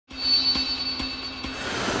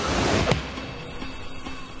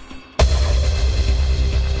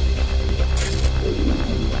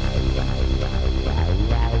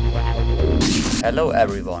Hello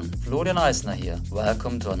everyone, Florian Eisner here.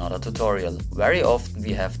 Welcome to another tutorial. Very often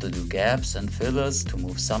we have to do gaps and fillers to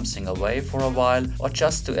move something away for a while or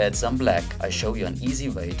just to add some black. I show you an easy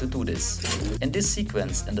way to do this. In this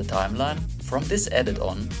sequence in the timeline, from this edit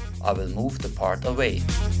on, I will move the part away.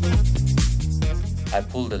 I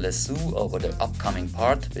pull the lasso over the upcoming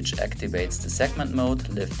part, which activates the segment mode,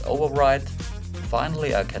 lift override.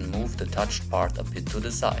 Finally, I can move the touched part a bit to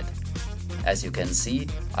the side. As you can see,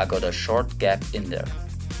 I got a short gap in there.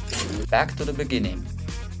 Back to the beginning.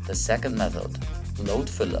 The second method, load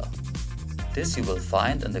filler. This you will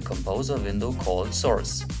find in the Composer window called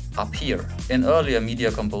Source, up here. In earlier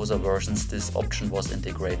Media Composer versions this option was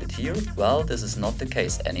integrated here. Well, this is not the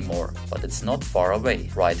case anymore, but it's not far away.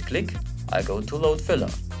 Right click, I go to load filler.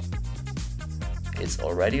 It's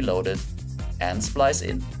already loaded and splice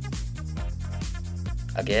in.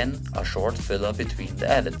 Again, a short filler between the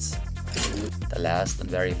edits. The last and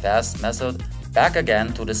very fast method, back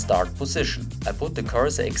again to the start position. I put the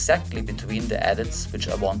cursor exactly between the edits which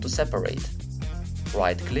I want to separate.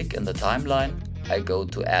 Right click in the timeline, I go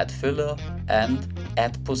to add filler and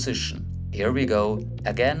add position. Here we go,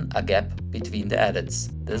 again a gap between the edits.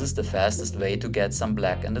 This is the fastest way to get some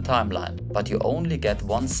black in the timeline, but you only get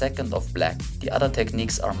 1 second of black. The other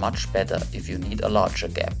techniques are much better if you need a larger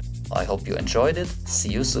gap. I hope you enjoyed it,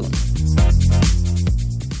 see you soon.